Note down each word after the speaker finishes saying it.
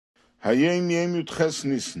Hayom Yom Yutches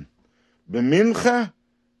Nissan. B'mincha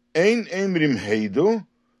ein emrim Hodu,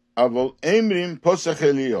 aval emrim Pasach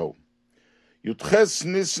Eliyahu. Yutches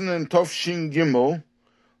Nissan and Tovshin Gimel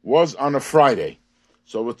was on a Friday.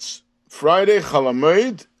 So it's Friday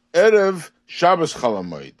Chalamoid, Erev Shabbos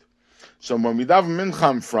Chalamoid. So when we daven Mincha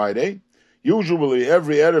on Friday, usually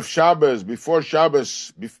every Erev Shabbos, before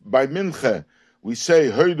Shabbos, by Mincha, we say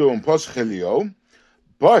Hodu and Pasach Eliyahu.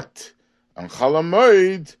 But on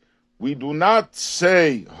Chalamoid, we do not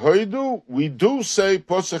say Hodu, we do say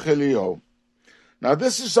Pasach Eliyahu. Now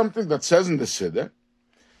this is something that says in the Siddur,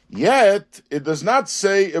 yet it does not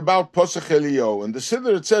say about Pasach Eliyahu. In the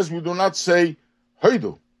Siddur it says we do not say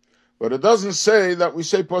Hodu, but it doesn't say that we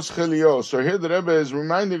say Pasach Eliyahu. So here the Rebbe is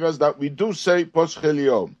reminding us that we do say Pasach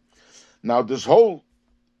Eliyahu. Now this whole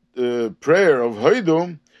prayer of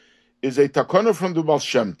Hodu is a takana from the Baal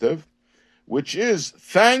Shem Tov, which is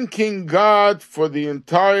thanking God for the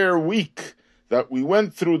entire week, that we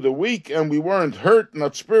went through the week and we weren't hurt,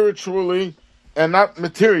 not spiritually and not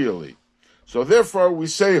materially. So therefore we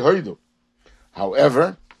say Hodu.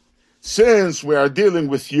 However, since we are dealing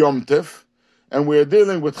with Yom Tov and we are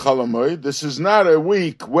dealing with Chalamoid, this is not a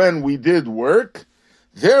week when we did work,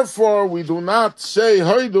 therefore we do not say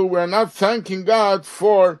Hodu, we are not thanking God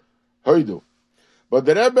for Hodu. But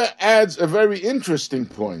the Rebbe adds a very interesting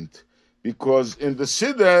point, because in the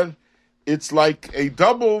Siddur, it's like a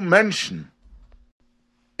double mention.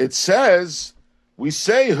 It says, we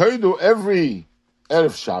say Hodu every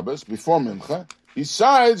Erev Shabbos, before Mincha,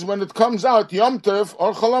 besides when it comes out Yom Tov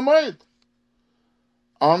or Chalamoid,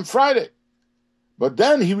 on Friday. But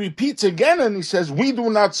then he repeats again and he says, we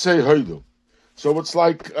do not say Hodu. So it's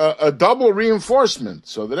like a double reinforcement.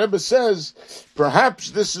 So the Rebbe says,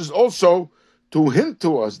 perhaps this is also to hint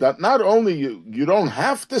to us that not only you don't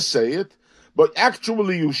have to say it, but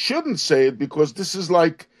actually you shouldn't say it, because this is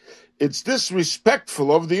like, it's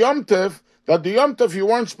disrespectful of the Yom Tov, that the Yom Tov you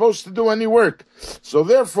weren't supposed to do any work. So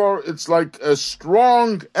therefore it's like a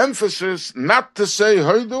strong emphasis not to say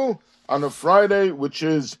Hodu on a Friday, which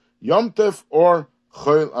is Yom Tov or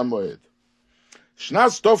Chol Hamoed.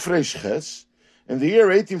 Shnas Tov Reish Ches, in the year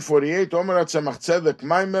 1848, Omer Tzemach Tzedek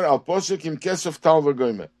maamar al Pasach Im Kesef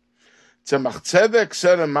Talveh. Tzemach Tzedek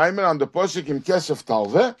said a maamar on the Pasach Im Kesef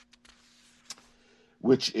Talveh,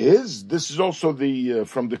 which is, this is also the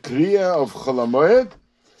from the Kriya of Chalamoed,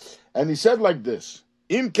 and he said like this: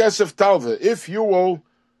 Im Kesef Talveh, if you will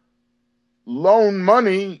loan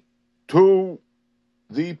money to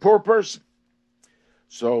the poor person.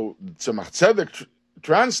 So Tzemach Tzedek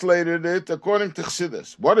translated it according to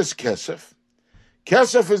Chassidus. What is Kesef?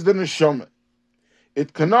 Kesef is the neshama.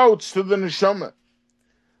 It connotes to the neshama.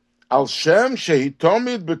 Al Shem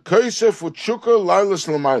shehitomid bekesef u'tshuka lailas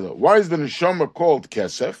l'mayla. Why is the neshama called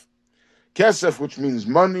Kesef? Kesef, which means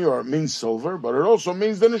money or it means silver, but it also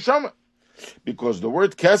means the neshama, because the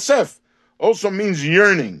word Kesef also means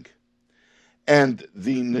yearning, and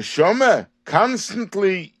the neshama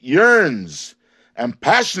constantly yearns and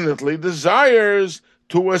passionately desires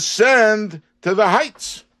to ascend to the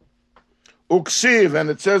heights. Uksiv, and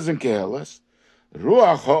it says in Keheles,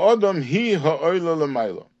 Ruach ha'odam hi ha'oila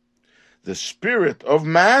l'mayla. The spirit of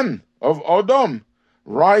man, of Adam,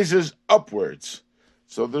 rises upwards.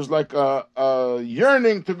 So there's like a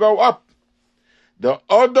yearning to go up. The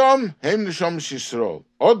Adam, Heim Neshamas Yisrael.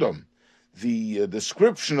 Adam, the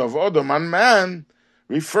description of Adam and man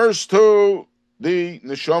refers to the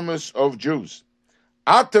Neshamas of Jews.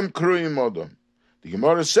 Atem Kruim Adam. The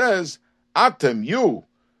Gemara says, Atem, you,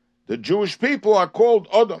 the Jewish people, are called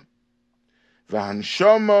Adam.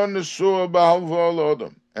 V'hanshama nesua b'halva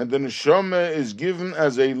Adam. And the neshama is given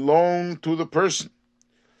as a loan to the person.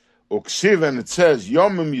 Uksiv, and it says,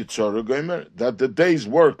 Yomim Yitzara Gomer, that the days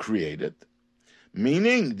were created,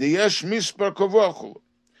 meaning the yesh mispar kovachol.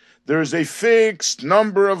 There is a fixed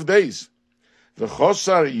number of days. The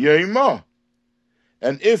chosar yema,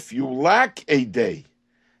 and if you lack a day,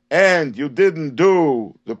 and you didn't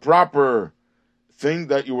do the proper thing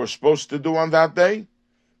that you were supposed to do on that day,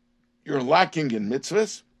 you're lacking in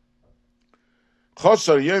mitzvos.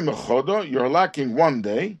 Chosar yema choda, you're lacking one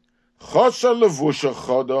day. Chosar levusha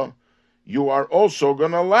choda, you are also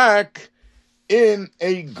going to lack in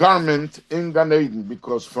a garment in Gan Eden,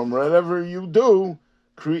 because from whatever you do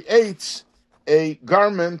creates a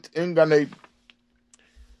garment in Gan Eden.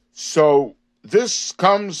 So this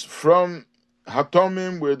comes from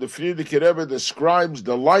Hatomim, where the Frierdiker Rebbe describes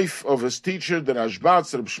the life of his teacher, the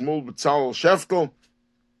Rashbatz, Reb Shmuel B'Tzalel Sheftel,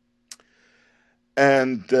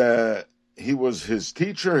 and he was his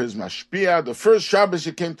teacher, his mashpia, the first Shabbos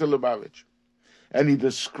he came to Lubavitch. And he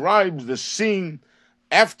describes the scene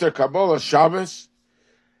after Kabbalah Shabbos,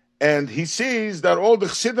 And he sees that all the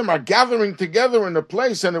chassidim are gathering together in a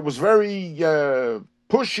place, and it was very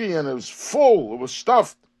pushy, and it was full, it was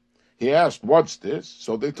stuffed. He asked, what's this?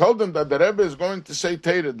 So they told him that the Rebbe is going to say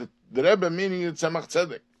Torah, the Rebbe meaning Tzemach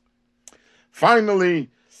Tzedek. Finally,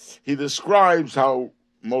 he describes how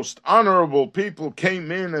most honorable people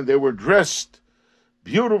came in, and they were dressed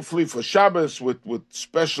beautifully for Shabbos with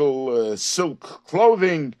special silk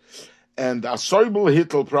clothing, and a soibel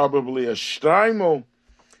hittel, probably a streimel,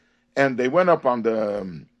 and they went up on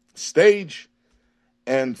the stage,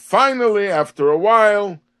 and finally, after a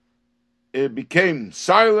while, it became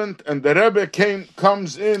silent, and the Rebbe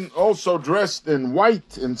comes in also dressed in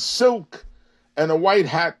white, in silk, and a white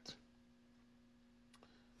hat,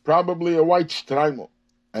 probably a white streimel.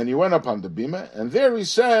 And he went up on the bima, and there he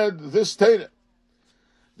said this Torah,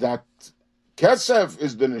 that Kesef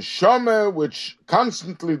is the neshama which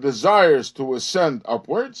constantly desires to ascend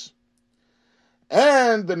upwards,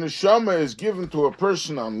 and the neshama is given to a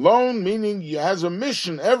person on loan, meaning he has a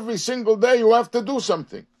mission. Every single day you have to do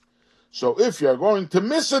something. So if you are going to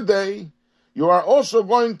miss a day, you are also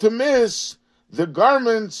going to miss the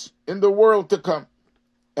garments in the world to come.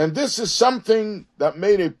 And this is something that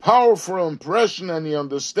made a powerful impression, and he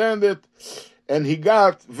understood it, and he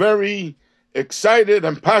got very excited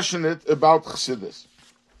and passionate about Chassidus.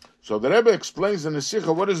 So the Rebbe explains in the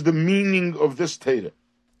Sichos what is the meaning of this Torah.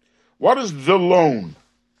 What is the loan?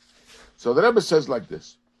 So the Rebbe says like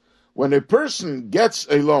this: when a person gets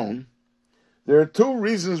a loan, there are two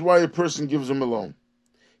reasons why a person gives him a loan.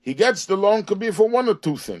 He gets the loan could be for one or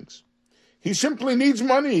two things. He simply needs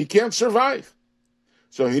money. He can't survive.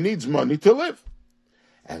 So he needs money to live.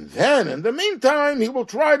 And then, in the meantime, he will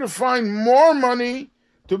try to find more money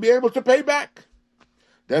to be able to pay back.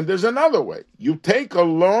 Then there's another way. You take a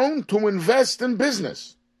loan to invest in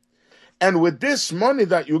business. And with this money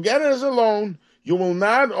that you get as a loan, you will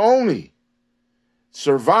not only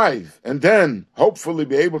survive and then hopefully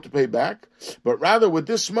be able to pay back, but rather with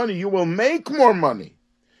this money you will make more money.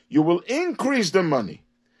 You will increase the money.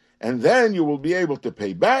 And then you will be able to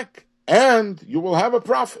pay back, and you will have a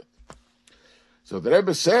profit. So the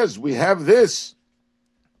Rebbe says we have this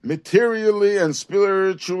materially and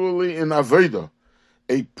spiritually in Avodah.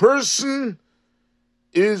 A person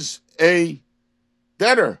is a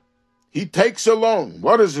debtor. He takes a loan.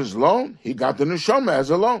 What is his loan? He got the neshama as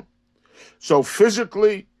a loan. So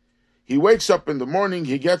physically, he wakes up in the morning,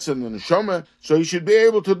 he gets in the neshama, so he should be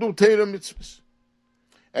able to do Torah mitzvos.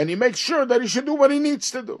 And he makes sure that he should do what he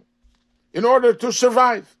needs to do in order to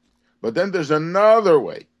survive. But then there's another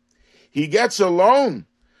way. He gets a loan.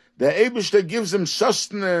 The Eibishter gives him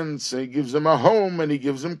sustenance, and he gives him a home, and he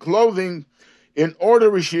gives him clothing, in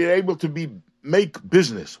order he should be able to make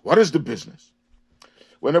business. What is the business?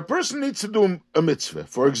 When a person needs to do a mitzvah,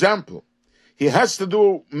 for example, he has to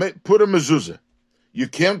put a mezuzah. You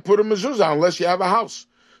can't put a mezuzah unless you have a house.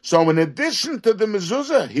 So in addition to the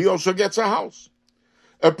mezuzah, he also gets a house.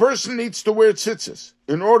 A person needs to wear tzitzis.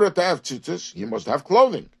 In order to have tzitzis, he must have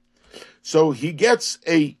clothing. So he gets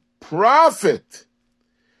a profit.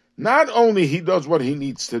 Not only he does what he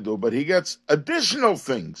needs to do, but he gets additional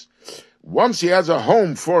things. Once he has a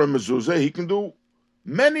home for a mezuzah, he can do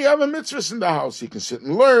many other mitzvahs in the house. He can sit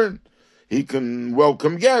and learn. He can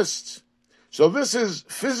welcome guests. So this is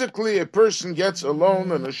physically a person gets a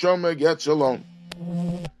loan, and a neshama gets a loan.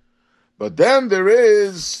 But then there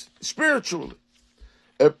is spiritually.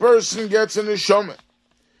 A person gets a neshama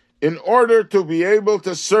in order to be able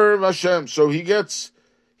to serve Hashem. So he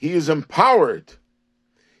is empowered.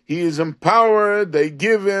 He is empowered. They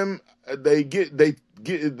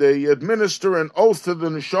administer an oath to the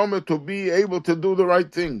neshama to be able to do the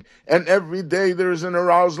right thing. And every day there is an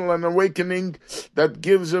arousal and awakening that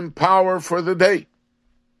gives him power for the day.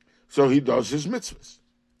 So he does his mitzvahs.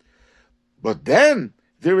 But then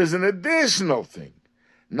there is an additional thing.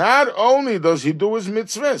 Not only does he do his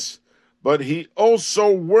mitzvahs, but he also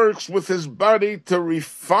works with his body to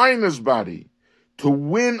refine his body, to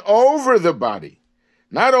win over the body.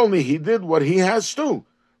 Not only he did what he has to,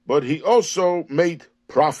 but he also made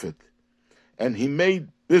profit, and he made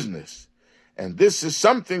business. And this is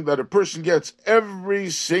something that a person gets every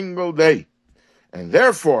single day. And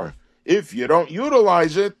therefore, if you don't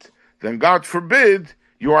utilize it, then God forbid,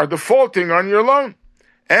 you are defaulting on your loan,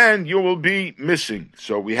 and you will be missing.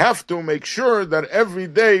 So we have to make sure that every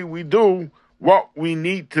day we do what we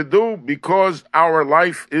need to do, because our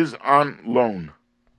life is on loan.